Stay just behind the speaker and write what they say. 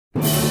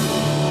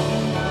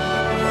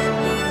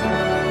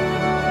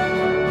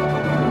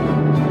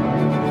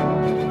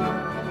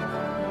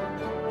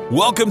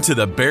Welcome to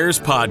the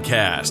Bears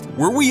Podcast,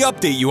 where we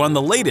update you on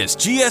the latest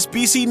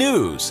GSBC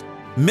news,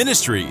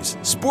 ministries,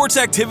 sports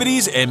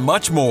activities, and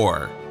much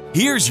more.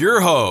 Here's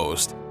your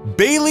host,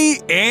 Bailey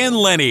and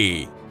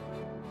Lenny.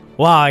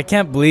 Wow, I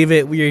can't believe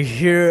it. We are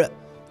here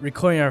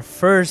recording our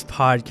first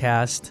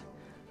podcast.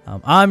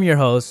 I'm your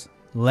host,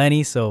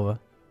 Lenny Silva.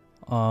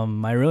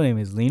 My real name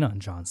is Lenon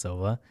John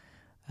Silva,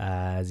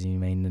 as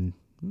you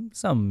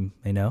some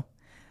may know.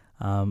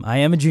 I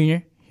am a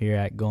junior here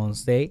at Golden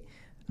State.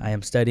 I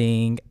am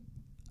studying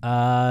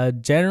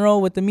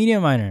general with a media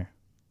minor,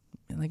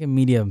 like a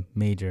media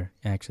major.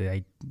 Actually,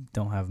 I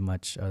don't have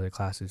much other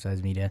classes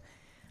besides media.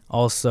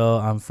 Also,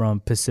 I'm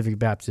from Pacific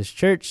Baptist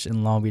Church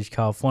in Long Beach,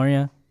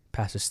 California.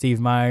 Pastor Steve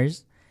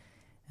Myers,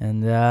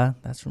 and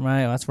that's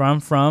where I'm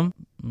from.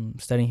 I'm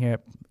studying here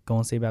at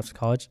Golden State Baptist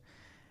College,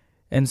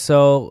 and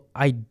so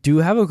I do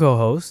have a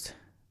co-host,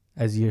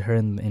 as you heard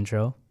in the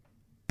intro,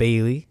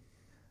 Bailey.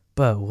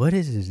 But what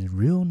is his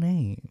real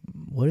name?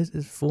 What is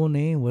his full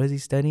name? What is he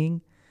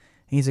studying?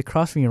 And he's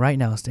across from me right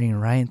now, staring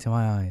right into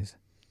my eyes.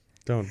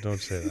 Don't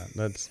say that.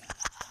 That's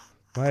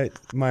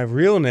my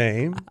real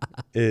name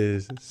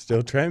is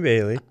still Trent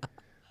Bailey.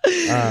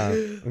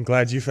 I'm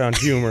glad you found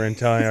humor in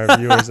telling our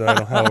viewers that I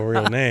don't have a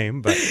real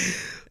name. But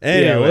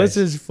anyway, yeah, what's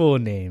his full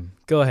name?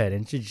 Go ahead,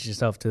 introduce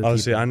yourself to the people.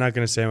 See, I'm not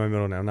going to say my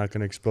middle name. I'm not going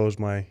to expose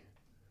my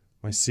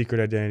secret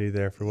identity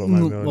there for what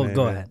my middle name is.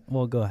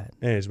 Go ahead.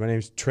 Anyways, my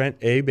name's Trent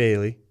A.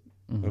 Bailey.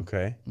 Mm-hmm.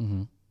 Okay.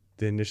 Mm-hmm.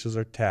 The initials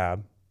are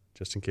TAB,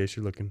 just in case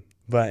you're looking.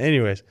 But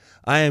anyways,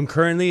 I am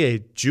currently a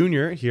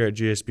junior here at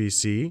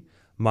GSBC.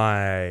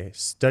 My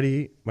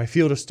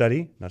field of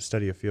study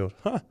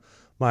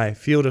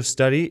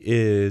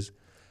is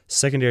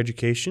secondary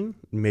education,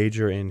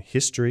 major in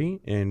history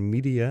and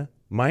media,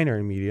 minor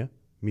in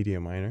media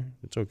minor.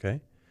 It's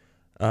okay.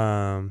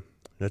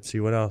 Let's see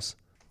what else.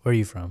 Where are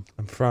you from?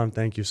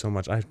 Thank you so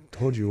much. I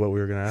told you what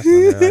we were going to ask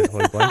on there. I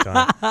totally blanked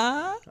on it.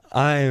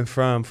 I am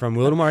from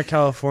Wildomar,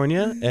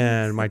 California,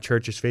 and my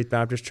church is Faith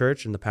Baptist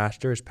Church, and the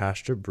pastor is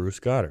Pastor Bruce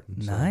Goddard.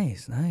 So.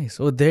 Nice.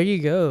 Well, there you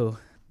go,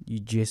 you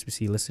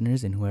GSBC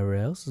listeners and whoever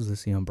else is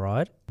listening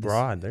abroad.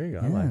 There you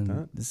go. Yeah, I like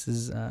that.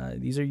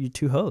 These are your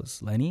two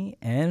hosts, Lenny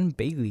and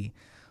Bailey.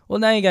 Well,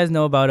 now you guys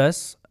know about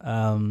us.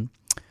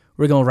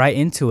 We're going right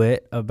into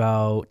it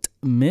about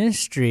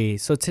ministry.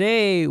 So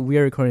today we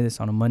are recording this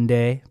on a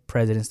Monday,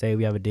 President's Day.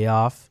 We have a day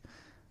off,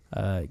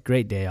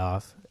 great day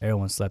off.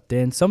 Everyone slept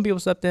in. Some people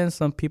slept in.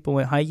 Some people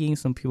went hiking.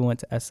 Some people went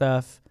to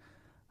SF.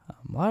 A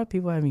lot of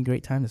people having a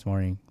great time this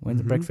morning. Went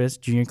to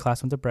breakfast. Junior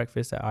class went to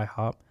breakfast at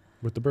IHOP.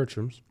 With the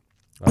Bertrams.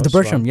 With the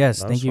Bertram,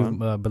 yes. Thank you,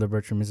 Brother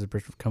Bertram, Mrs.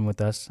 Bertram, for coming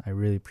with us. I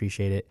really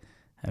appreciate it.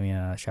 Having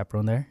a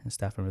chaperone there and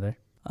staff member there.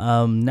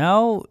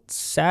 Now,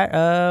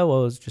 what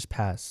was just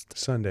past?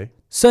 Sunday.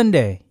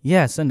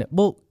 Yeah, Sunday.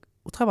 Well,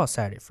 we'll talk about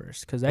Saturday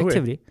first because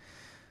activity. Okay.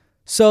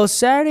 So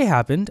Saturday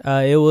happened.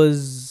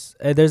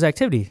 There's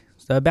activity.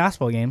 The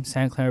basketball game,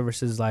 Santa Clara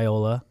versus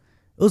Loyola.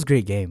 It was a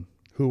great game.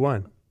 Who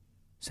won?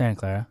 Santa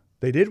Clara.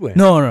 They did win.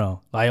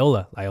 No.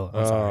 Loyola. I'm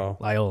sorry.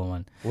 Loyola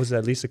won. Was it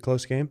at least a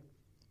close game?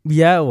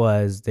 Yeah, it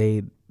was.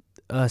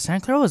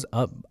 Santa Clara was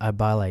up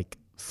by like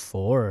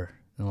 4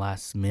 in the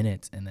last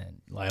minute, and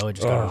then Loyola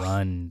just got a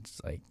run.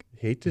 It's like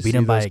hate to see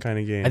those kind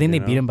of games. I think they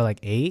beat them by like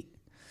 8.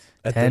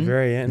 At 10? The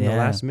very end, the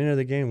last minute of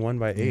the game, won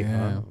by 8.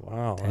 Yeah. Huh?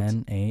 Wow.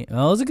 10, 8.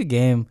 Well, it was a good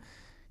game.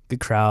 Good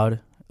crowd.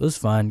 It was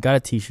fun. Got a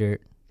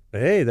T-shirt.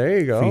 Hey, there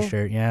you go. Free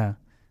shirt, yeah.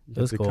 It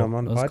was cool. Come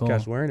on the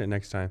podcast wearing it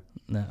next time.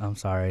 No, I'm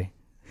sorry.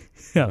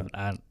 I don't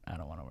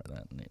want to wear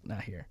that.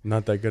 Not here.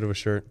 Not that good of a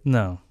shirt.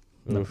 No,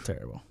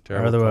 terrible.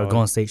 Terrible. Or the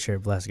Golden State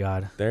shirt, bless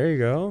God. There you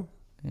go.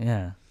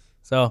 Yeah.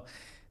 So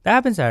that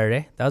happened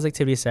Saturday. That was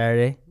activity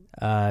Saturday.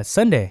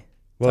 Sunday.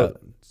 Well,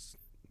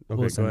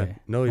 okay, go ahead.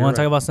 No, you want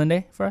to talk about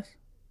Sunday for us?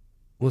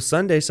 Well,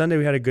 Sunday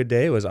we had a good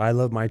day. It was I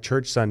Love My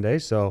Church Sunday.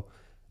 So,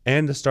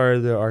 and the start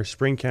of our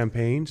spring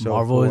campaign. So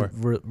Marvel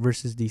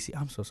versus DC.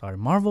 I'm so sorry.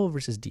 Marvel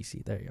versus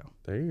DC. There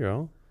you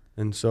go.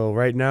 And so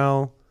right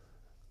now,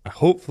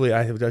 hopefully,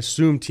 I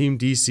assume Team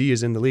DC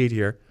is in the lead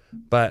here.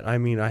 But I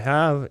mean,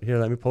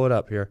 let me pull it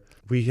up here.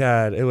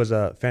 It was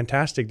a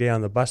fantastic day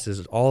on the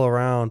buses, all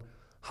around,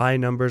 high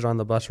numbers on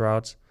the bus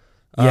routes.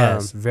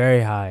 Yes,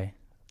 very high.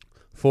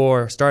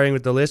 For starting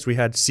with the list, we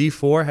had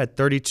C4 had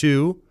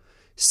 32,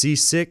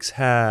 C6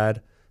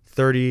 had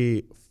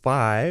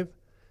 35,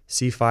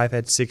 C5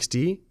 had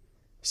 60,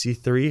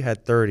 C3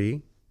 had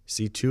 30,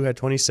 C2 had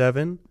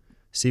 27,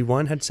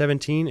 C1 had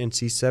 17, and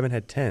C7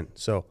 had 10.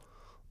 So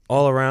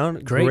all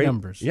around, great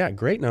numbers. Yeah,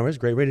 great numbers.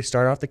 Great way to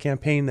start off the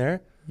campaign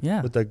there.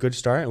 Yeah. With a good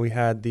start. And we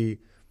had the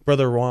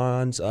Brother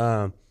Juan's,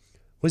 what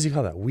does he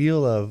call that?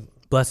 Wheel of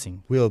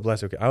Blessing.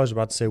 Okay, I was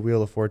about to say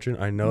Wheel of Fortune.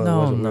 I know it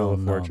wasn't Wheel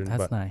of Fortune. No,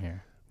 that's not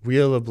here.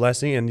 Wheel of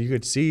Blessing, and you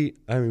could see,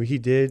 I mean, he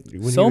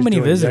did. So many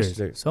visitors.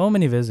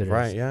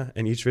 Right, yeah.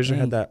 And each visitor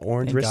had that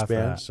orange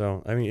wristband.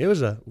 So, I mean, it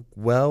was a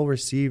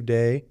well-received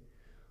day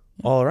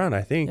all around,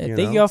 I think.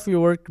 Thank you all for your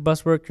work,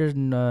 bus workers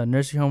and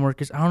nursing home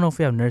workers. I don't know if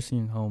we have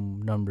nursing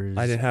home numbers.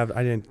 I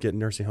didn't get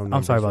nursing home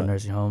numbers. I'm sorry about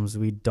nursing homes.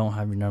 We don't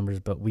have your numbers,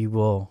 but we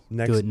will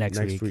do it next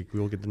week. Next week, we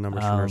will get the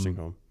numbers for nursing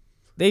home.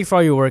 They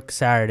probably work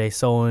Saturday,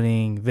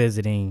 sewing,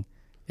 visiting.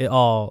 The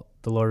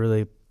Lord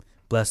really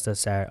blessed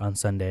us on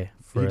Sunday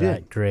for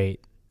that great.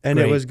 And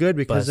great it was good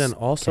because then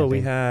also we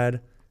campaign.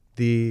 had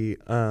the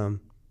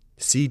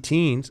C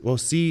teens,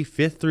 C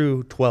 5th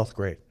through 12th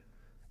grade,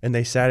 and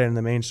they sat in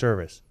the main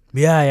service.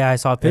 Yeah, I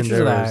saw And pictures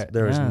of that.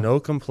 there was Yeah. no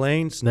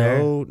complaints,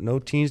 There. no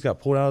teens got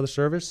pulled out of the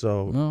service.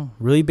 So No,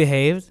 really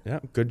behaved. yeah,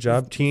 good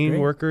job, It's teen great.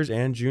 workers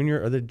and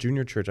the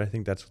junior church. I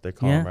think that's what they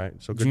call Yeah. them, right?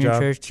 So good Junior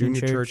job, church, teen junior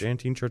church church. and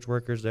teen church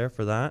workers there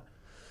for that.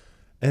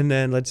 And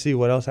then let's see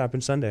what else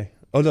happened Sunday.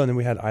 Oh, no, and then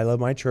we had I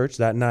Love My Church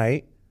that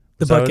night.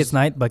 The So that Buckets was-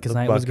 night. Buckets the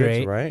night was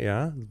Buckets, great. right?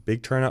 Yeah,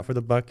 big turnout for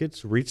the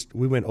Buckets. We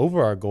went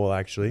over our goal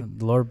actually.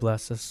 The Lord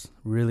blessed us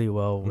really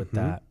well with Mhm.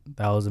 that.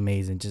 That was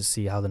amazing. Just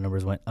see how the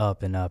numbers went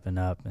up and up and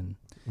up. And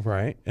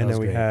Right. That And was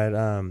then we great.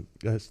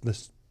 had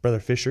this Brother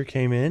Fisher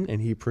came in and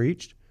he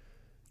preached.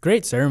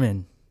 great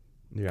sermon.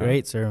 Yeah.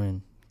 Great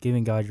sermon.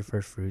 Giving God your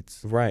first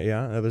fruits. Right,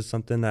 yeah. That was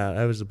something that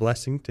was a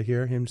blessing to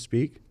hear him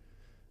speak.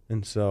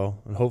 And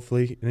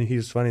hopefully, and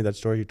he's funny, that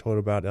story he told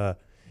about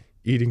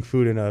eating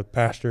food in a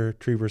Pastor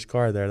Trevor's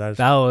car there. That's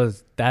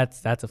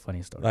That's a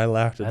funny story. I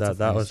laughed at That's a that.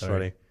 That funny was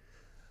story.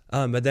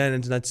 funny. But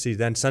then, let's see,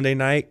 then Sunday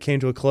night came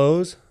to a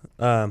close.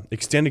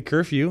 Extended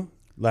curfew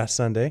last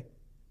Sunday.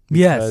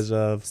 Yes. Because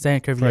of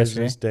Standing curfew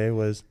President's yesterday. Day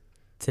was,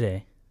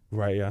 Today.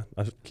 right, yeah.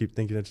 I keep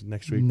thinking it's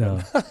next week.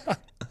 No.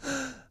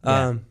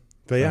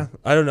 But yeah,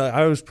 I don't know.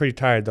 I was pretty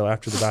tired though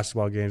after the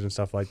basketball games and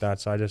stuff like that.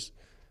 So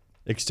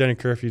extended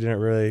curfew didn't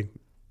really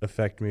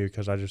affect me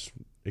because I just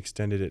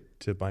extended it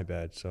to my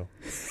bed. So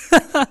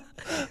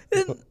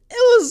It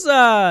was.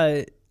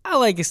 I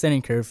like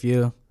extending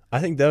curfew. I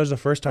think that was the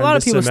first A time lot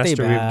of this people stay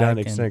semester we've done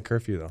back extended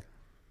curfew though.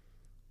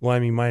 Well, I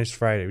mean, minus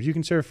Friday. Would you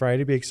consider Friday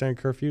to be extended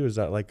curfew? Is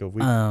that like a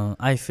week?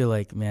 I feel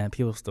like, man,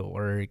 people still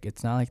work.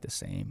 It's not like the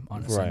same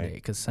on a Right. Sunday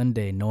because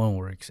Sunday no one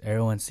works.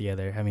 Everyone's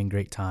together having a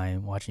great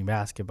time watching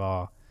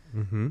basketball.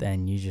 Mm-hmm.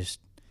 Then you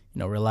just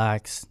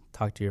relax,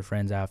 talk to your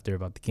friends after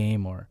about the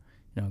game, or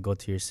go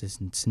to your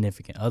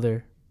significant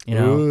other.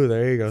 Ooh,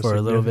 there you go. For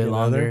a little bit Significant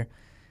longer. other.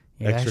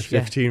 You Extra actually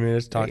 15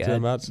 minutes, talk you to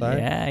them gotta- outside.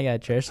 Yeah, you gotta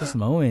cherish those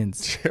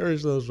moments.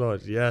 Cherish those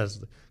moments, yes.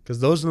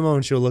 Because those are the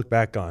moments you'll look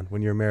back on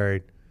when you're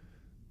married.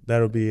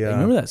 That'll be, Hey,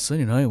 remember that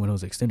Sunday night when it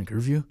was extended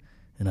curfew,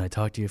 and I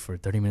talked to you for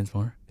 30 minutes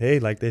more? hey,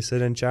 like they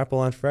said in chapel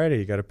on Friday,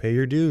 you got to pay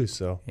your dues.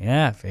 So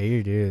Yeah, pay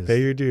your dues. pay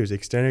your dues.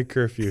 Extended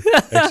curfew,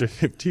 extra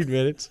 15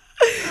 minutes.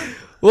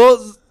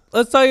 Well,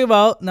 let's talk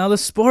about now the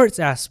sports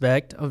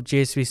aspect of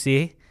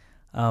JSBC.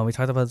 We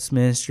talked about this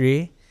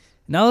ministry.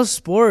 Now the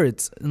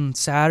sports on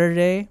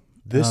Saturday.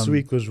 This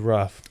week was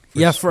rough.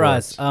 For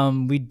us.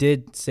 We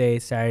did say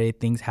Saturday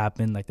things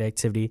happened, like the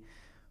activity,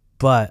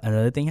 but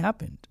another thing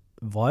happened: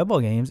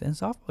 volleyball games and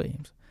softball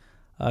games.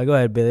 Go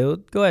ahead, Billy.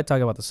 Go ahead,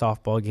 talk about the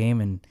softball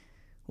game and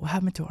what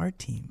happened to our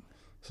team.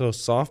 So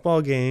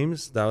softball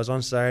games, that was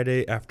on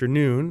Saturday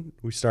afternoon.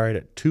 We started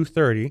at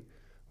 2:30,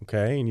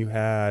 okay? And you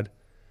had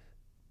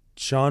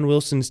Sean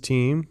Wilson's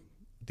team,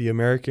 the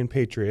American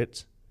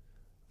Patriots,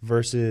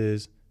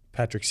 versus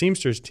Patrick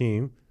Seamster's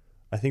team.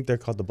 I think they're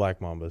called the Black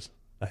Mambas.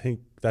 I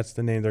think that's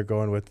the name they're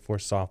going with for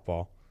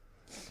softball.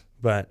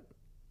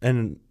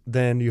 And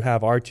then you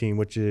have our team,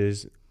 which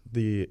is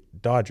the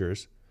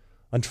Dodgers.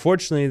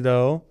 Unfortunately,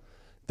 though,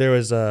 there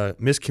was a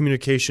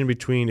miscommunication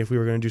between if we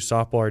were going to do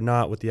softball or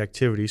not with the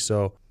activity.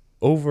 So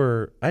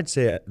I'd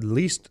say at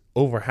least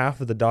over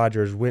half of the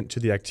Dodgers went to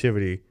the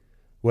activity,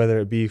 whether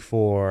it be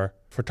for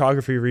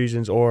photography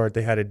reasons or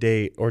they had a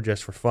date or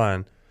just for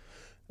fun.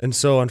 And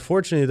so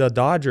unfortunately, the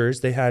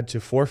Dodgers, they had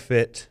to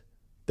forfeit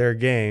their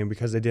game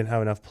because they didn't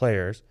have enough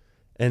players.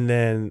 And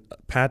then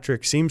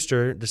Patrick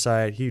Seamster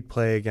decided he'd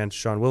play against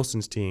Sean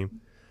Wilson's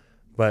team.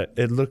 But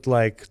it looked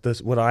like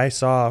what I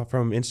saw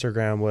from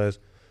Instagram was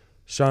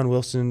Sean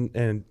Wilson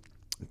and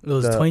It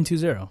was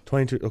 22-0.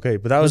 22. Okay,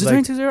 but that Was was it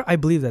like 22-0? I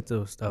believe that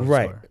was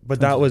right. score. But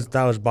that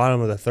 22-0. was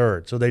bottom of the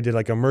third. So they did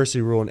like a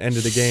mercy rule and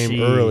ended the game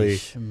early.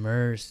 Sheesh,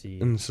 mercy.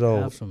 And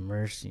so Have some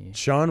mercy.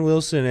 Sean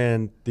Wilson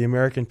and the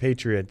American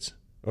Patriots,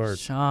 or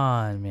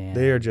Sean, man.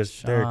 they are just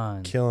Sean.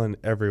 they're killing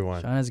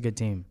everyone. Sean has a good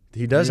team.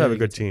 He does have a really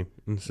good good team.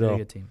 And Very so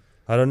good team.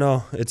 I don't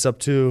know. It's up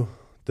to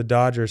the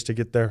Dodgers to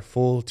get their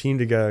full team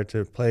together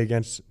to play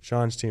against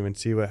Sean's team and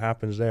see what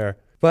happens there.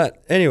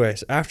 But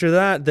anyways, after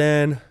that,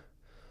 then I'm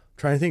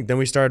trying to think. Then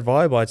we started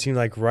volleyball. It seemed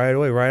like right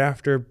away, right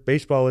after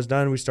baseball was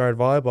done, we started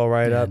volleyball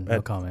right Yeah, up no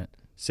at comment.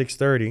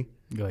 6:30.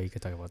 Go ahead, you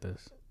can talk about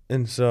this.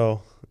 And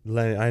so,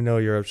 Lenny, I know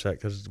you're upset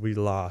because we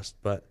lost,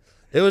 but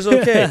it was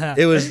okay.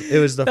 it was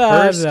the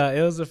first. No,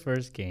 it was the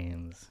first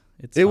games.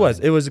 It was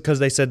because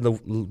they said the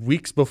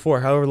weeks before,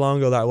 however long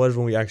ago that was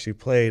when we actually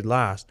played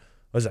last.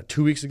 Was that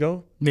 2 weeks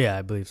ago? Yeah,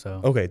 I believe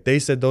so. Okay, they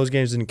said those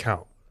games didn't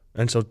count.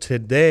 And so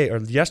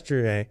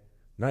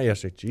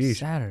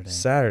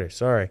Saturday,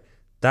 sorry.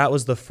 That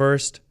was the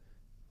first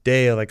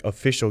day of like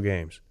official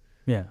games.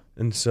 Yeah.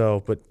 And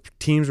so, but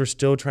teams were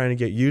still trying to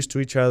get used to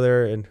each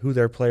other and who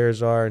their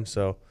players are. And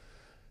so,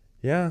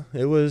 yeah,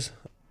 it was,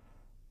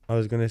 I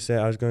was going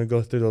to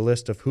go through the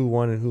list of who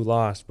won and who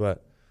lost,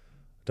 but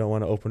don't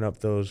want to open up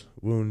those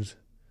wounds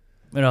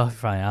No,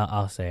 fine.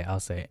 I'll say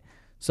it.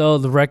 So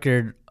the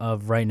record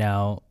of right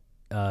now,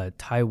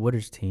 Ty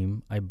Woodard's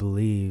team, I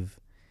believe,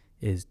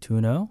 is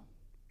 2-0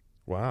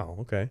 Wow.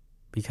 Okay.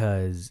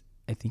 because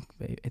I think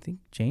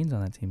Jane's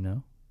on that team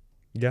now.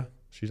 Yeah,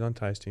 she's on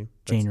Ty's team.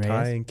 Jane That's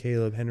Ty Reyes? and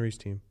Caleb Henry's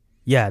team.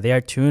 Yeah, they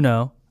are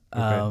 2-0.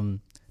 Okay.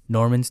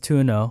 Norman's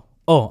 2-0.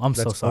 Oh, I'm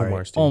so That's sorry.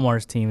 Omar's team.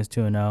 Omar's team is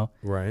 2-0.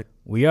 Right.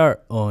 We are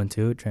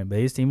 0-2. Trent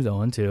Bailey's team is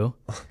 0-2.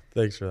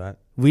 Thanks for that.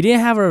 We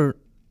didn't have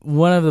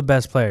one of the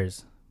best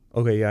players.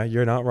 Okay, yeah,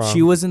 you're not wrong.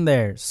 She wasn't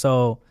there,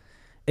 so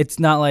it's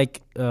not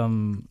like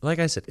Like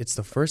I said, it's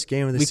the first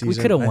game of the season. we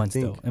could have I won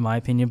think still, in my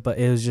opinion. But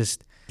it was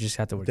just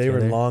have to work. They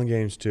together. were long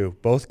games too.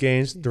 Both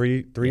games,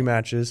 three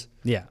matches.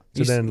 Yeah.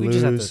 So then we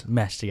just have lose. to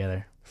mesh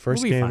together.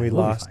 First We'll be game fine. we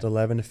We'll be lost fine.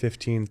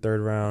 11-15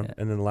 third round, Yeah.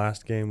 and then the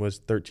last game was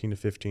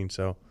 13-15.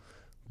 So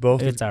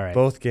both It's all right.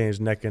 both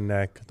games neck and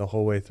neck the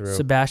whole way through.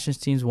 Sebastian's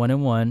team's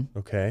 1-1,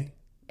 Okay.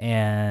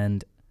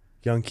 and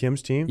Young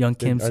Kim's team. Young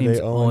Kim's Are team's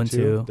they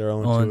 0-2? 0-2. They're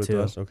 0-2 with 0-2.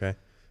 us. Okay.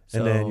 so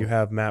And then you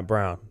have Matt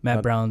Brown.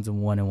 Matt Brown's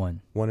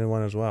 1-1.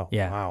 1-1 as well.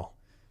 Yeah. Wow.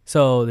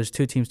 So there's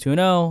 2 teams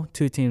 2-0,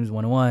 2 teams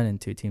 1-1,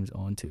 and 2 teams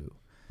 0-2.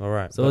 All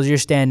right. So those are your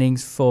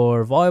standings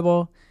for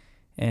volleyball,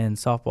 and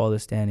softball. The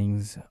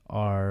standings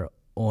are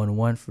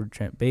 0-1 for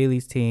Trent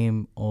Bailey's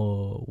team,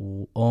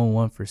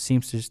 0-1 for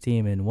Seamster's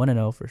team, and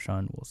 1-0 for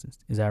Sean Wilson's.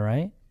 Is that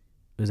right?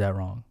 Or is that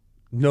wrong?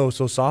 No,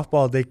 so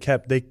softball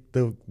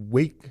the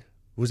week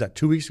was that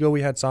 2 weeks ago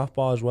we had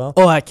softball as well.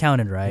 Oh, I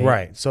counted right.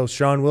 Right. So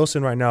Sean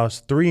Wilson right now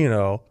is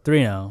 3-0.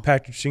 3-0,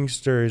 Patrick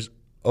Singster is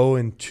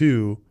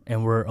 0-2,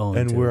 and we're 0-2.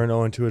 and we're an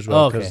 0-2 as well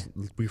Oh, okay.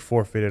 because we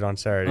forfeited on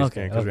Saturday's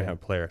Okay, game because we okay.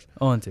 have players.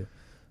 0-2.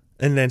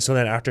 And then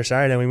after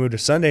Saturday we moved to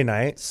Sunday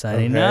night.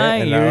 Sunday okay, night.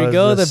 and that Here we was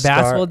go. The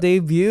start- basketball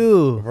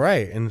debut.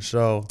 Right, and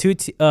so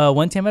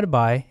One team had a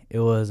bye. It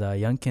was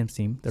Young Kim's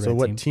team. The so red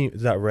what team. team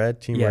is that? Red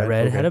team. Yeah,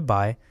 Red Okay. had a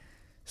bye.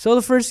 So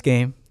the first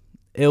game,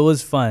 it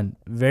was fun,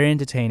 very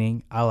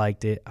entertaining. I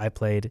liked it. I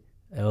played.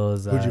 It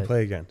was Who'd you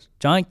play against?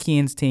 John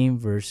Keen's team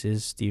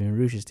versus Steven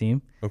Rush's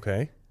team.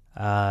 Okay.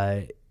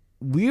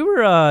 We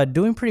were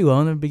doing pretty well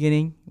in the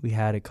beginning. We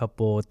had a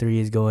couple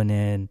threes going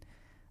in.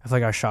 I feel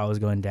like our shot was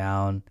going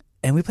down,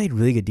 and we played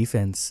really good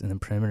defense in the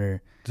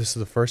perimeter. This is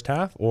the first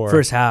half, or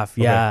First half,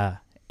 yeah.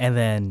 And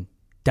then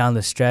down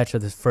the stretch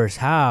of this first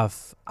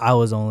half, I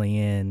was only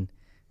in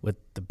with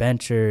the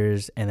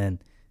benchers, and then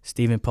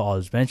Steven put all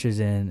his benchers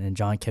in, and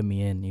John kept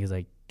me in. He was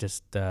like,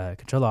 just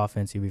control the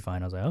offense, you'll be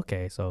fine. I was like,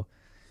 okay. So,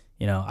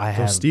 I So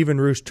have... Steven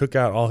Roosh took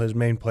out all his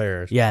main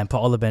players. Yeah, and put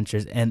all the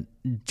benchers. And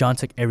John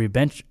took every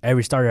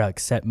starter out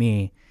except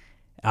me.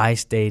 I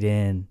stayed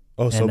in.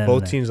 Oh, so and then-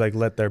 both teams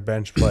let their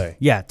bench play.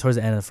 Yeah, towards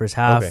the end of the first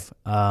half. Okay.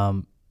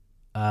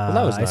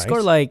 That was I nice.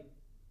 scored like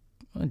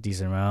a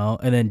decent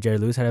amount, and then Jerry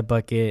Lewis had a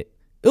bucket.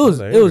 It was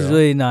there you go.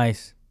 really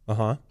nice.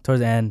 Uh-huh. Towards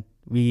the end,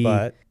 we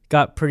But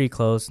got pretty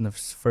close in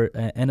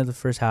the end of the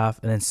first half,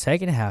 and then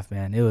second half,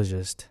 man, it was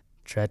just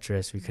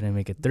treacherous. We couldn't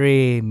make a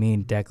three. Me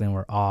and Declan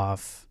were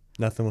off.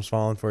 nothing was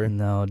falling for you.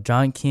 No,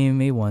 John Keane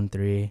made 1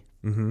 3.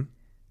 Mm-hmm.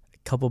 A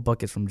couple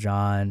buckets from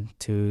John,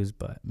 twos,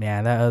 but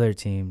man, that other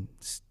team,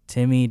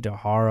 Timmy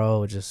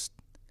DeHaro, just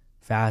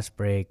fast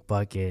break,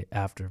 bucket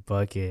after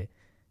bucket.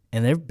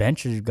 And their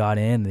benchers got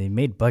in. They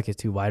made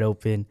buckets too, wide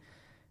open.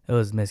 It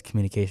was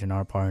miscommunication on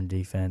our part in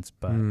defense,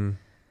 but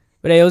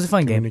hey, it was a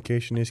fun game.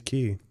 Communication is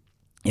key.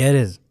 Yeah, it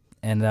is,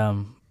 and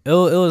it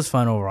was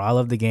fun overall. I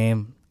loved the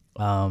game.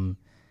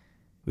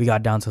 We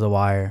got down to the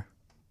wire,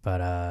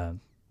 but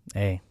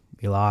hey,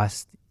 we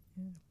lost.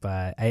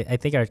 But I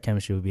think our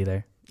chemistry would be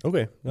there.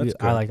 Okay, that's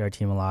good. I liked our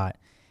team a lot.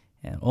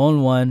 And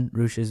 0-1,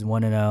 Roosh is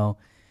 1-0.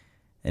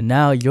 And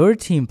now your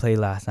team played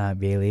last night,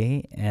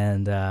 Bailey.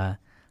 And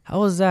how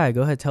was that?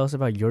 Go ahead, tell us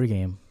about your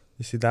game.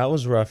 You see, that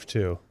was rough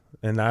too.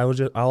 And I was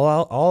just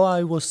all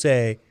I will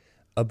say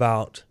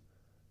about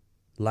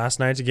last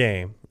night's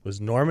game was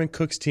Norman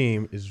Cook's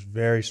team is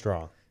very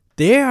strong.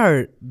 They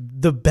are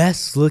the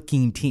best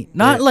looking team.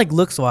 Not like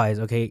looks wise,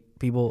 okay,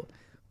 people,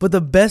 but the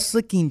best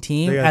looking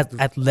team They got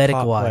the athletic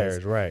top wise.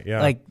 players, right?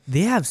 Yeah, Like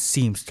they have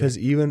Seamster, because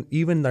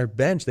even their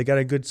bench, they got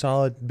a good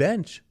solid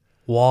bench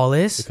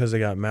Wallace, because they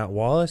got Matt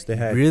Wallace. They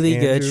had Really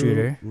good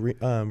Andrew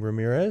shooter.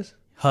 Ramirez.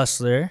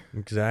 Hustler.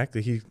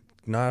 Exactly, he's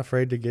not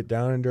afraid to get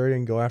down and dirty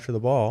and go after the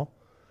ball.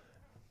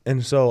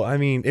 And so, I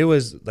mean, it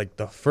was like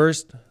the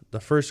first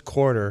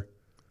quarter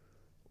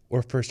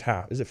or first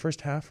half. Is it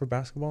first half for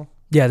basketball?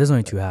 Yeah, there's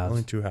only 2 halves.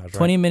 Only 2 halves,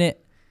 right?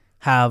 20-minute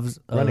halves.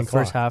 Running The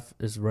first clock. half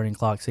is running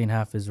clock. Second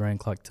half is running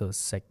clock till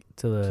the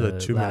To the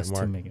 2 minute last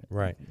mark. 2 minutes.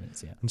 Right.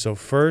 Yeah. And so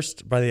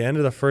by the end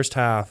of the first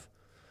half,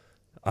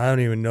 I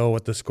don't even know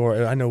what the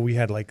score. I know we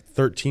had like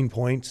 13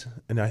 points,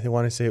 and I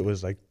want to say it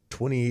was like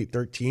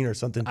 28-13 or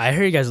something. I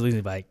heard you guys were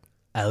losing by like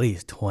at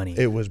least 20.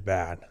 It was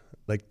bad.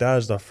 Like that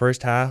was the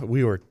first half.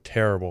 We were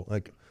terrible.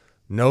 Like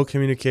no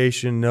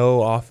communication,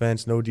 no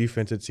offense, no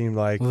defense. It seemed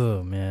like.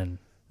 Oh man.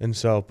 And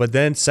so, but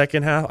then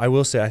second half, I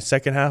will say,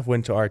 second half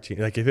went to our team.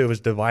 Like if it was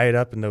divided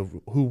up in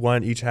who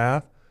won each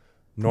half,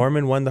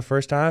 Norman won the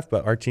first half,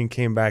 but our team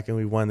came back and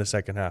we won the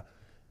second half.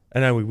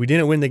 And then we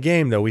didn't win the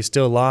game though. We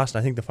still lost.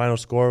 I think the final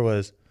score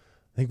was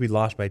I think we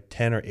lost by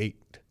 10 or 8.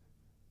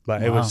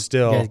 But it Wow. was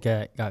still You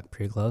guys got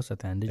pretty close at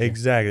the end, did you?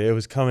 exactly. It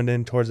was coming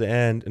in towards the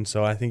end, and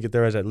so I think if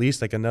there was at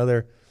least like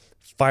another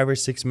 5 or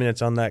 6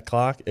 minutes on that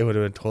clock, it would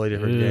have been a totally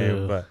different game.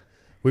 Ew. But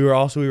we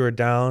were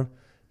down.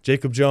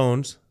 Jacob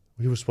Jones,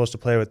 he was supposed to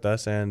play with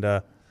us, and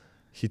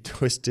he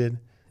twisted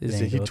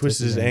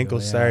his ankle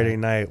yeah. Saturday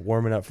night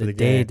warming up for the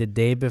day, game. the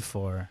day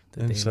before.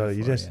 And so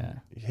you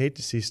hate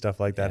to see stuff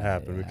like that Yeah,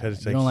 happen yeah. because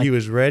it's You like don't he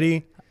was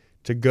ready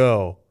to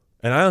go.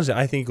 And honestly,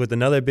 I think with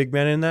another big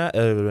man in that, it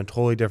would have been a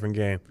totally different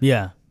game.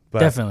 Yeah, But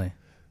definitely.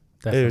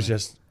 it was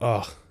just,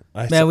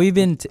 Man, we've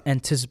been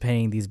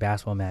anticipating these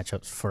basketball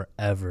matchups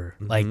forever.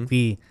 Mm-hmm.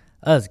 Like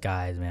us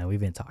guys, man, we've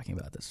been talking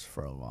about this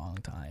for a long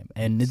time.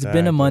 And it's been a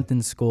Exactly. month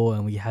in school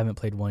and we haven't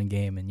played one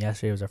game. And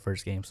yesterday was our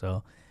first game.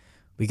 So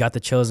we got the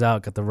chills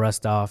out, got the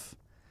rust off.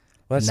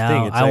 Well, that's the now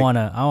thing. It's I like-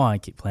 wanna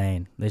keep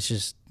playing. Let's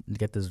just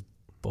get this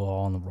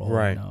ball on the roll.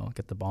 Right.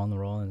 Get the ball on the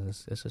roll and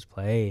let's just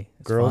play.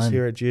 It's Girls fun.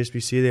 here at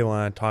GSBC, they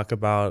want to talk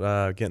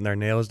about getting their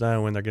nails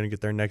done, when they're going to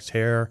get their next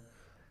hair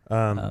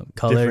Colored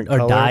different or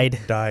color. dyed.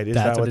 Dyed. Is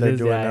That's that what what it they're is,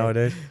 doing yeah.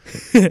 nowadays?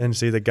 And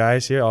see, the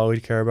guys here, all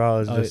we care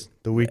about is Oh, just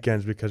the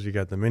weekends because we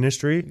got the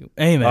ministry,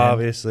 Hey man.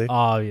 obviously.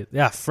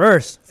 Yeah,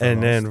 first.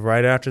 And then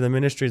right after the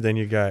ministry, then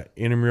you got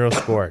intramural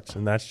sports.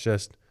 And that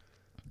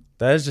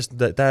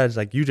is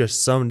like you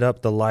just summed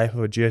up the life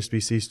of a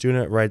GSBC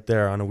student right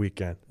there on a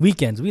weekend.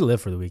 Weekends. We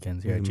live for the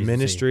weekends here at GCC.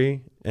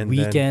 Ministry and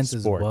Weekends then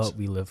is sports. what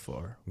we live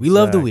for. We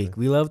love the Exactly. week.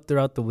 We love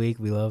throughout the week.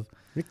 We love.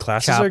 Your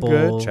classes are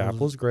good. Chapels.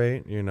 Chapel's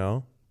great, you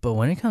know. But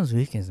when it comes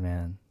weekends,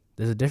 man,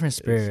 there's a different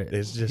spirit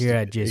It's just here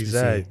at GSBC.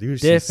 exactly. You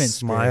Different see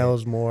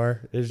smiles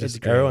more. It's just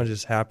great. everyone's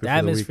just happy The for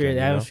atmosphere. the The weekend.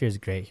 atmosphere is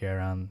great here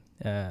around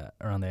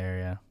the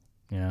area.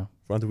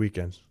 On the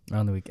weekends.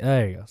 Around the weekend.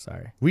 There you go.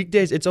 Sorry.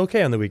 Weekdays, it's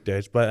okay on the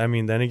weekdays, but I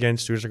mean, then again,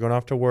 students are going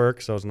off to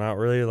work, so it's not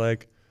really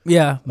like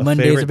Yeah,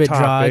 Monday's a favorite bit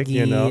topic, droggy,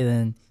 you know?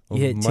 then you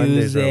hit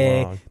Mondays are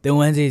Tuesday, long. then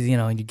Wednesdays,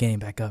 you're getting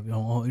back up.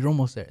 You're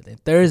almost there. Then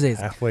Thursdays,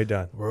 halfway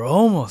done, we're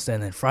almost there.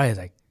 And then Friday's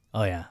like,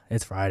 oh yeah,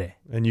 it's Friday.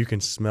 and you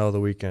can smell the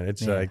weekend.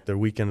 It's Yeah. like the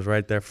weekend's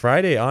right there.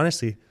 Friday,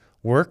 honestly,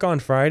 work on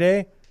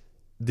Friday.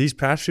 These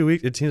past few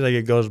weeks, it seems like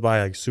it goes by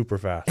like super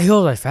fast. It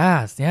goes by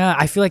fast. Yeah,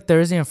 I feel like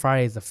Thursday and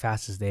Friday is the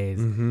fastest days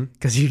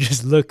because you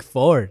just look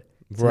forward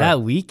to Right.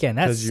 that weekend.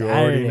 That's Because you Saturday.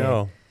 already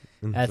know.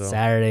 And That's so-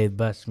 Saturday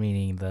bus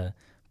meeting, the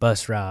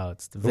bus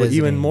routes, the Well, visiting.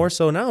 even more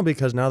so now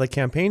because now the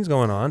campaign's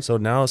going on. So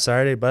now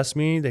Saturday bus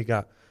meeting, they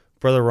got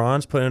Brother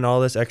Ron's putting in all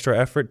this extra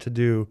effort to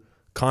do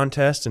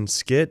contests and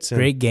skits and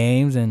great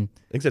games and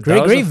except great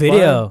that was a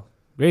video. fun-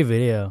 Great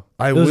video.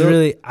 I It was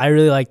will- I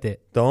really liked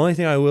it. The only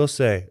thing I will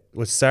say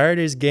was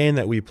Saturday's game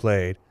that we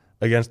played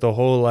against the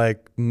whole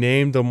like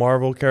name the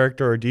Marvel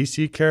character or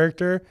DC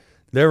character.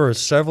 There were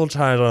several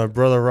times when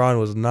Brother Ron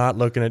was not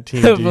looking at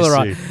Team Brother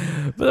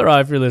DC. Brother Ron,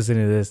 if you're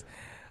listening to this,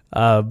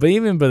 but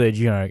even Brother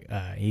Junior,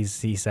 he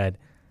said,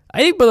 I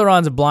think Brother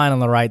Ron's blind on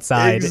the right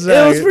side. It was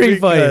Exactly, pretty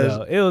funny because-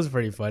 though. It was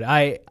pretty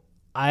funny.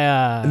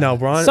 Now,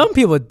 Ron- some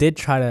people did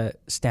try to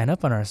stand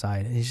up on our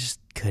side. They just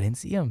couldn't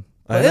see him.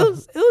 I But know.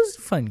 it was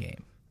a fun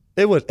game.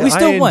 It was. We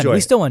still I won. enjoyed We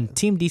it, still won.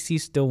 Team DC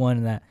still won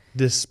in that.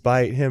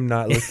 despite him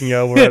not looking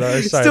over at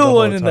our side. the Still whole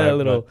won in that time,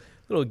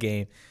 little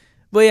game.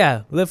 But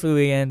yeah, live for the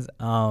weekends.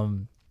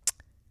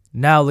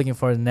 Now looking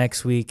forward to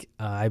next week.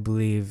 I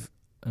believe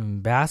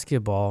in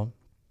basketball.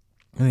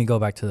 Let me go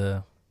back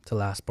to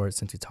last sport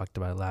since we talked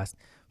about it last.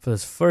 For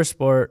this first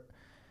sport,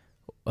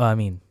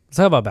 let's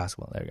talk about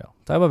basketball. There you go.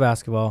 Talk about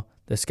basketball.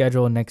 The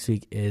schedule next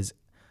week is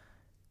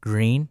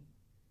green.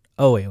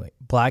 Oh wait,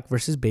 black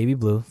versus baby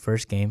blue.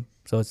 First game.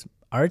 So it's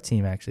our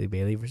team actually,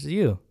 Bailey versus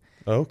you.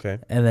 but- okay,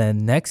 And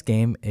then next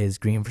game is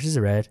green versus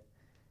red.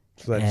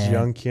 so that's And-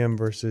 Young Kim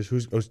versus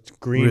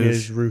Green Roosh.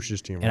 is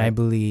Roosh's team, right? And I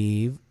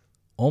believe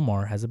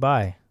Omar has a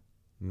bye.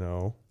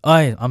 no,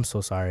 I'm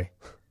so sorry.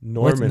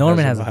 Norman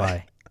has a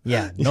bye.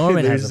 Yeah,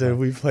 Norman They has a said bye.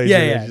 we played. Yeah,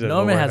 today, yeah, she said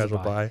Norman Omar has a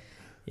bye.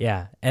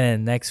 Yeah, and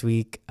then next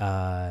week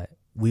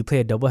we play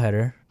a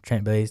doubleheader.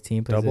 Trent Bailey's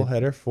team plays the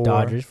Doubleheader for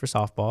Dodgers for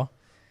softball,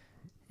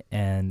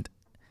 and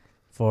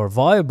for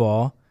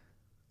volleyball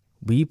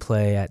we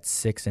play at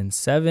 6 and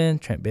 7.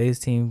 Trent Bailey's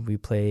team.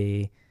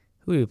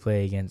 Who do we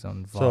play against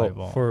on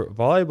volleyball? So for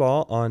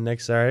volleyball on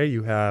next Saturday,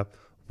 you have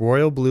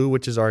Royal Blue,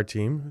 which is our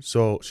team.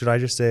 So should I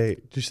just say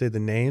the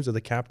names of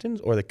the captains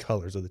or the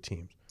colors of the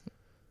teams?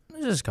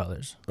 It's just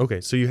colors.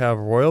 Okay, so you have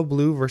Royal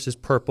Blue versus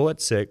Purple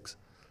at 6.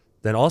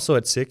 Then also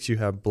at 6, you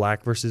have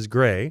Black versus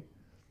Gray.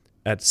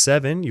 At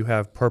 7, you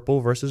have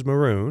Purple versus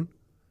Maroon.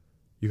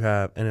 And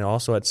then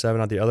also at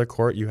 7 on the other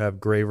court, you have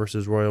Gray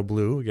versus Royal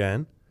Blue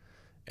again.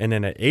 And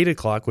then at 8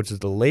 o'clock, which is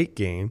the late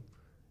game,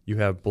 you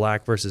have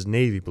Black versus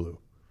Navy Blue.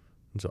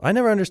 And so I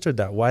never understood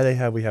that. Why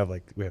we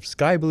have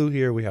Sky Blue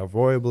here, we have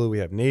Royal Blue, we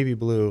have Navy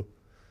Blue.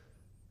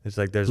 It's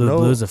like there's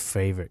Blue's a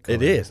favorite color.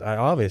 It is,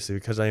 obviously,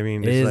 because I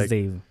mean, It it's is like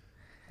the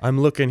I'm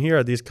looking here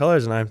at these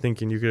colors and I'm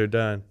thinking you could have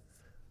done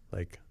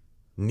like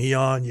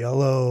neon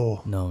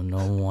yellow. no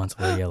one wants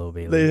to wear yellow,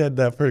 Bailey. They had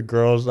that for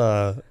girls,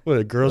 girls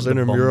The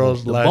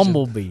intramurals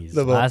Bumblebees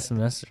the last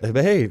semester.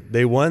 But hey,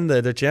 they won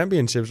the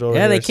championships over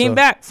Yeah, there. they came so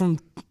back from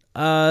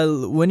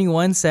Winning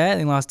one set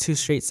and lost 2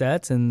 straight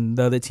sets, and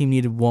the other team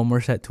needed one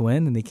more set to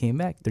win, and they came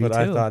back 3-2. But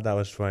I thought that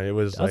was funny. It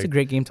was that was a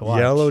great game to watch.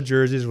 Yellow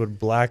jerseys with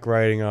black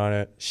writing on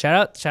it.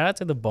 Shout out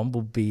to the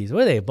Bumblebees.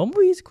 What are they?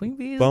 Bumblebees? Queen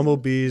bees?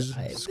 Bumblebees,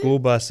 school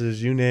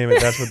buses, you name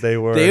it. That's what they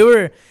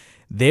were.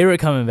 They were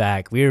coming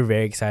back. We were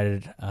very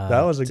excited.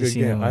 That was a good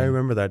game. I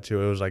remember that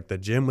too. It was like the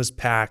gym was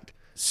packed,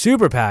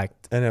 super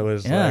packed, and it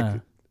was yeah.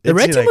 like the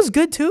red team was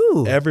good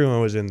too.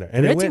 Everyone was in there,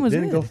 and the red team was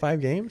didn't good. Go 5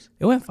 games.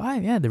 It went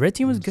 5. Yeah, the red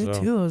team was good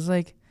too. It was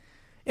like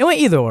it went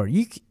either or.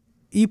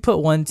 You put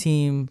one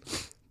team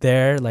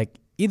there, like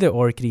either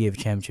or could give a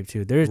championship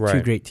too. There's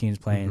 2 great teams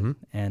playing,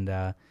 and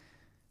yeah,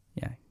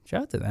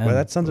 shout out to them. Well,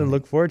 that's something to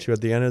look forward to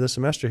at the end of the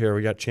semester. Here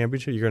we got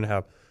championship. You're gonna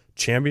have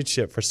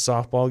championship for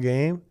softball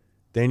game.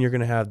 Then you're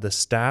gonna have the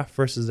staff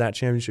versus that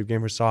championship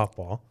game for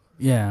softball.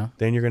 Yeah.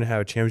 Then you're gonna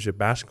have a championship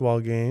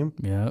basketball game.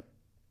 Yep.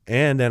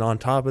 And then on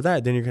top of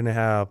that, then you're gonna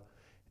have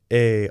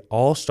a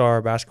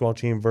all-star basketball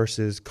team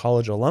versus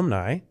college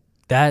alumni.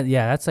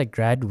 That's like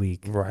grad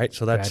week. Right.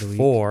 So that's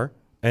 4.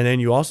 And then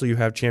you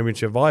have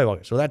championship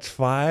volleyball. So that's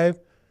 5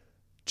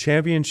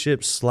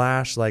 championship /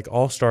 like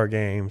all-star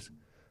games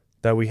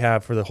that we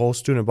have for the whole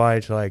student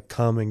body to like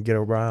come and get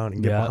around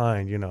and get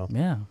behind, you know.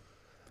 Yeah.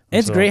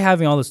 It's great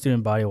having all the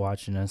student body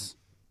watching us.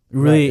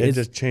 Really, it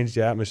just changed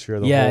the atmosphere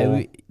of the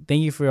whole.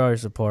 Thank you for all your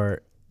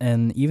support.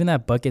 And even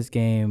that Buckets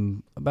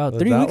game about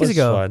 3 weeks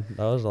ago. Fun.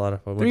 That was a lot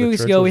of fun. 3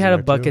 weeks ago, we had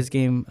a Buckets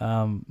game,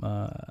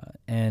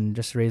 and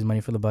just to raise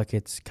money for the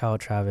Buckets, Kyle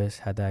Travis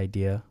had the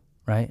idea,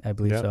 right? I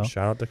believe so.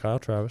 Shout out to Kyle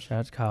Travis. Shout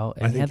out to Kyle.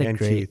 And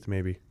Keith,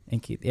 maybe.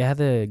 And Keith. They had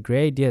the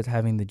great idea of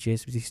having the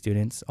GSBC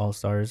students,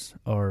 All-Stars,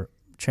 or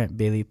Trent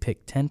Bailey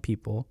pick 10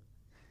 people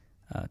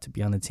to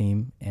be on the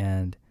team,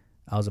 and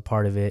I was a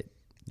part of it.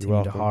 Timmy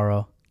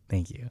DeHaro,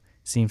 thank you.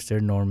 Seamster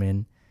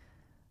Norman.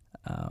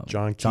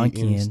 John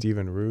Keaton,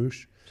 Stephen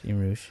Roosh.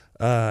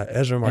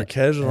 Ezra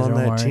Marquez was on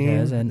that team.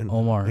 And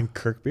Omar. And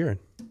Kirk Bieran.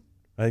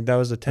 I think that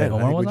was the 10.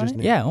 Omar was on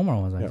it? Yeah, Omar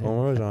was on it.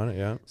 Omar was on it,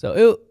 yeah.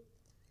 So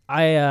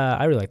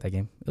I really liked that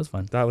game. It was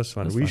fun. That was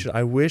fun.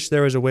 I wish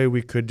there was a way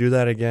we could do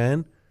that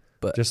again.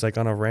 But just like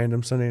on a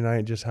random Sunday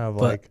night, just have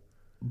But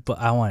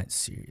I want it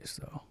serious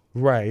though.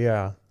 Right,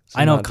 yeah. So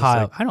I know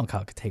Kyle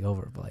could take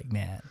over, but like,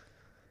 man,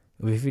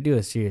 if we do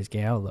a serious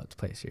game, I would love to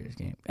play a serious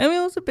game. I mean,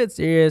 it was a bit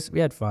serious.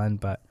 We had fun,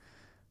 but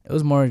it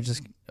was more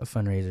just a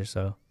fundraiser,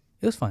 so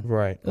it was fun.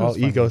 Right. All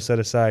ego set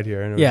aside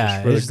here. And it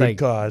was just for the good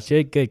cause.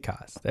 Good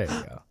cause. There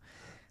you go.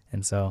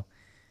 And so,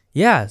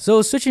 yeah.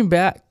 So switching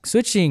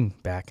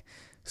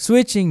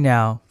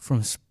now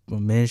from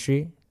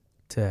ministry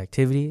to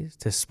activities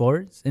to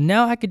sports and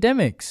now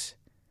academics.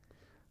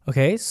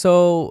 Okay,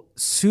 so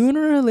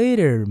sooner or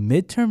later,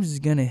 midterms is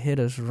going to hit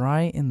us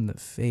right in the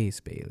face,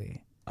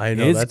 Bailey. I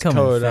know, that's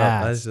coming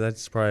fast.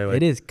 That's probably like...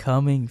 It is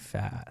coming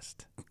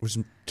fast. It was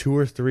 2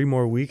 or 3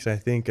 more weeks, I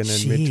think, and then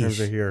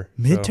midterms are here.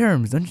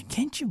 Midterms,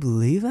 can't you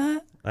believe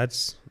that?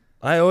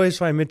 I always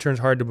find midterms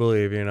hard to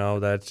believe, you know,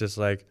 that's just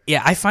like...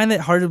 Yeah, I find it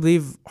hard to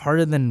believe,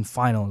 harder than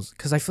finals,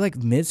 because I feel like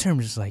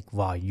midterms is like,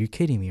 wow, you're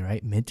kidding me,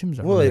 right? Midterms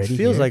are already it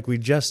feels here. like we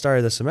just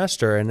started the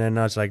semester, and then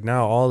it's like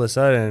now all of a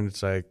sudden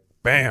it's like,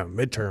 bam,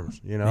 midterms,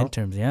 you know?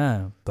 Midterms,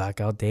 yeah.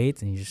 Blackout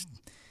dates, and you just...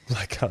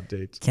 Blackout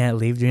dates. Can't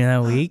leave during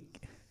that week.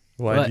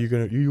 Why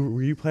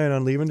were you planning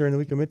on leaving during the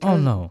week of midterm? Oh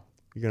no.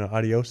 You gonna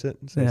adios it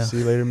and say see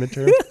you later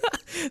midterm?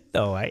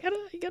 No, you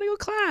gotta go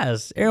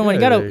class. Everyone,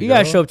 you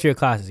gotta show up to your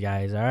classes,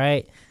 guys. All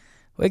right,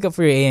 wake up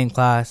for your AM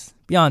class.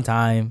 Be on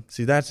time.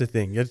 See, that's the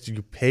thing. You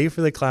pay for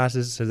the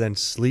classes to then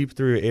sleep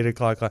through your 8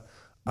 o'clock class.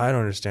 I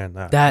don't understand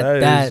that.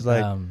 That is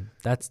like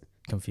that's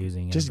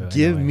confusing. Just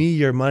give me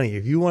your money.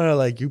 If you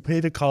want to, you pay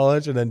to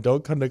college and then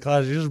don't come to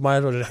class, you just might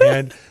as well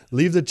just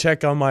leave the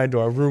check on my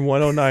door, room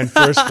 109,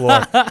 first floor.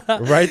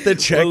 Write the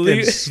check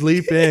and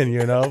sleep in,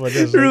 you know. But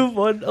room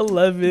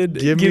 111.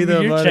 Give me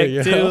the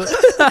money. Check too.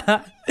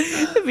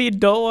 If you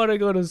don't want to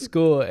go to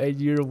school and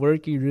you're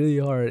working really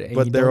hard,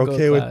 but they're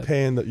okay with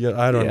paying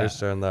I don't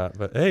understand that.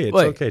 But hey, it's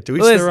okay. To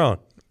each their own.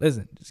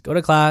 Listen, just go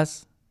to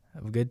class,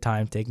 have a good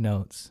time, take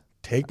notes.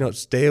 Take notes.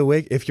 Stay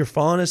awake. If you're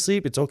falling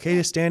asleep, it's okay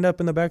to stand up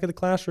in the back of the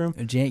classroom.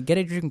 Get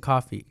a drink of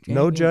coffee.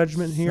 No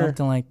judgment here.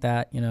 Something like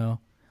that, you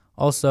know.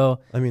 Also,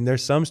 I mean,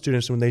 there's some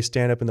students when they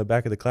stand up in the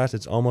back of the class,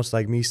 it's almost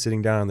like me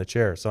sitting down in the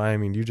chair. So, I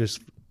mean, you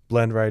just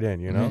blend right in,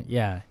 you know?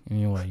 Yeah. I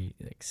mean, what,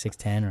 like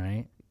 6'10",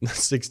 right?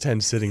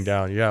 6'10", sitting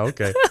down. Yeah,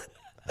 okay.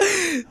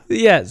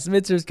 Yes,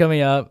 midterms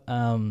coming up.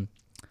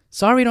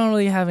 Sorry we don't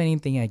really have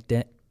anything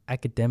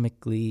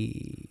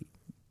academically,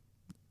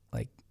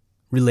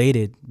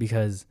 related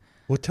because...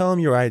 Well, tell them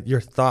your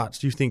thoughts.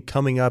 Do you think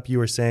coming up, you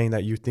were saying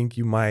that you think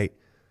you might,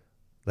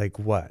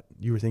 what?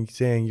 You were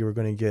saying you were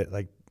going to get,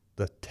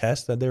 the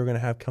test that they were going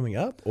to have coming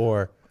up?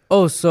 Or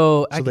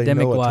so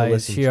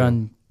academic-wise, here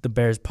on the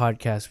Bears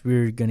podcast,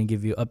 we're going to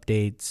give you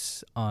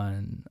updates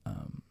on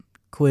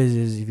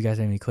quizzes. If you guys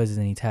have any quizzes,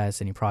 any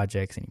tests, any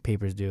projects, any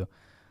papers due.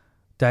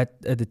 That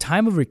at the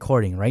time of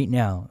recording right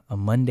now, on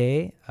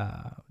Monday,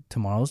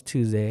 tomorrow's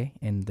Tuesday,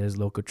 and there's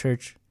local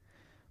church.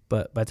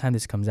 But by the time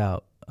this comes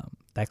out,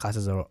 that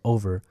classes are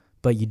over.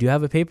 But you do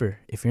have a paper.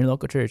 If you're in a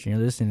local church and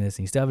you're listening to this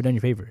and you still haven't done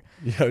your paper.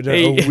 Yeah,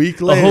 a week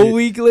later. A whole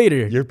week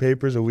later. Your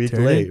paper's a week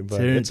late,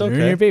 but it's okay.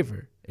 Turn your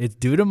paper. It's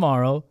due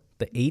tomorrow,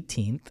 the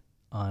 18th,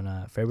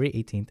 on February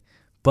 18th.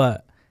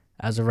 But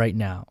as of right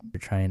now, we're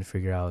trying to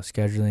figure out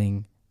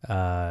scheduling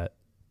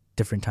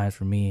different times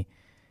for me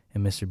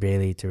and Mr.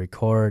 Bailey to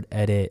record,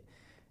 edit,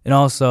 and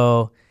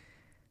also...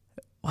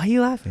 Why are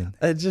you laughing?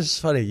 It's just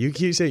funny. You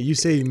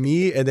say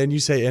me and then you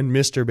say and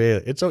Mr.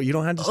 Bailey. It's you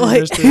don't have to say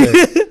Mr.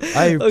 Bailey.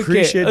 I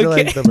appreciate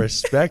the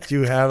respect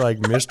you have like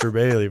Mr.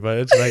 Bailey, but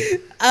it's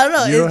like I don't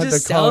know. You it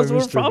just sounds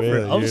more proper.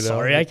 Bailey, I'm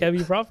sorry, I can't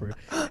be proper.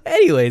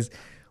 Anyways,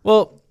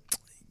 well,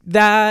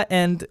 that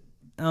and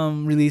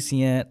releasing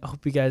it. I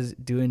hope you guys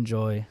do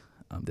enjoy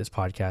this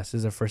podcast. This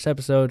is our first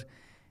episode,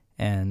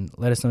 and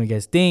let us know what you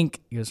guys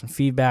think. Give us some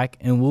feedback,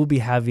 and we'll be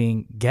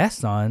having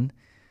guests on.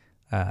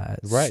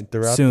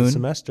 Throughout soon, the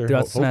semester.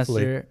 Throughout the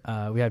semester,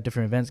 we have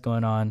different events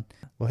going on.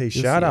 Well, hey,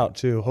 shout out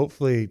to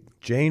hopefully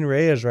Jane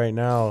Reyes right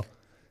now.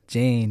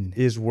 Jane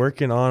is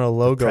working on a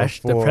logo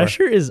for the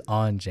pressure is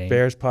on Jane.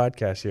 Bears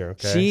podcast here.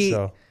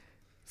 Okay,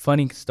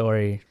 funny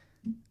story.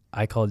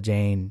 I called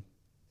Jane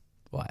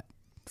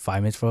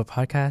 5 minutes for a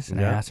podcast, and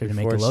I asked her to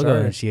make a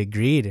logo, and she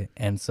agreed.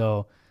 And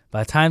so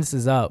by the time this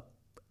is up,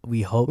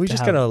 we hope you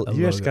just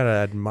gotta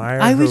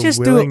admire. We her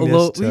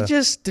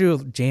just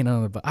threw Jane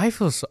on the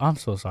bus. I'm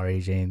so sorry,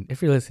 Jane.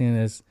 If you're listening to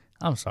this,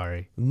 I'm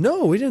sorry.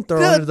 No, we didn't throw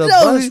her under the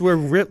bus.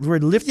 We're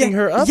lifting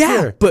her up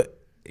here. But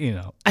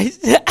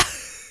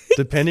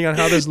depending on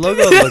how this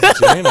logo looks,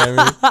 Jane.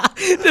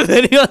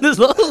 Depending on this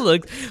logo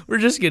looks, we're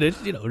just gonna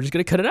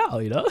cut it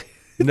out.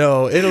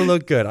 No, it'll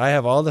look good. I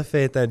have all the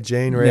faith that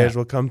Jane Reyes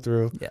will come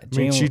through.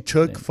 Yeah, she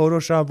took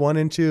Photoshop 1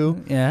 and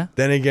 2. Yeah.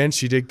 Then again,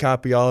 she did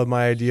copy all of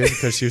my ideas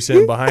because she was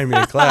sitting behind me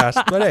in class.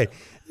 But hey,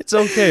 it's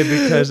okay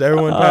because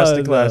everyone passed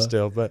the class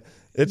still. But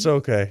it's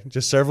okay.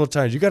 Just several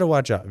times. You got to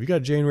watch out. If you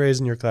got Jane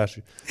Reyes in your class,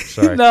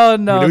 sorry.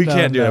 We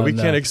can't do that. We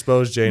can't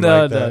expose Jane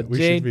like that.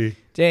 We should be.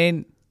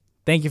 Jane,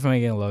 thank you for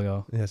making a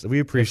logo. Yes, we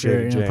appreciate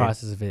it, Jane. In the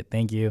process of it.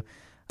 Thank you.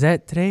 Is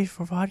that today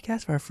for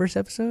podcast for our first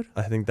episode?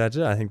 I think that's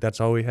it. I think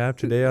that's all we have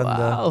today on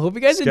the hope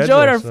you guys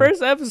enjoyed our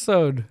first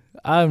episode.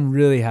 I'm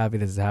really happy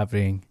this is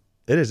happening.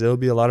 It is. It'll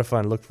be a lot of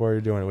fun. Look forward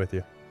to doing it with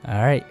you.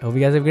 All right. Hope you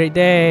guys have a great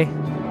day.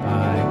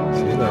 Bye.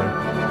 See you later.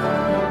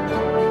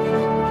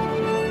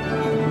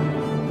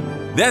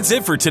 That's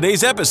it for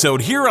today's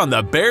episode here on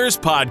the Bears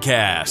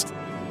Podcast.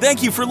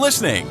 Thank you for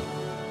listening.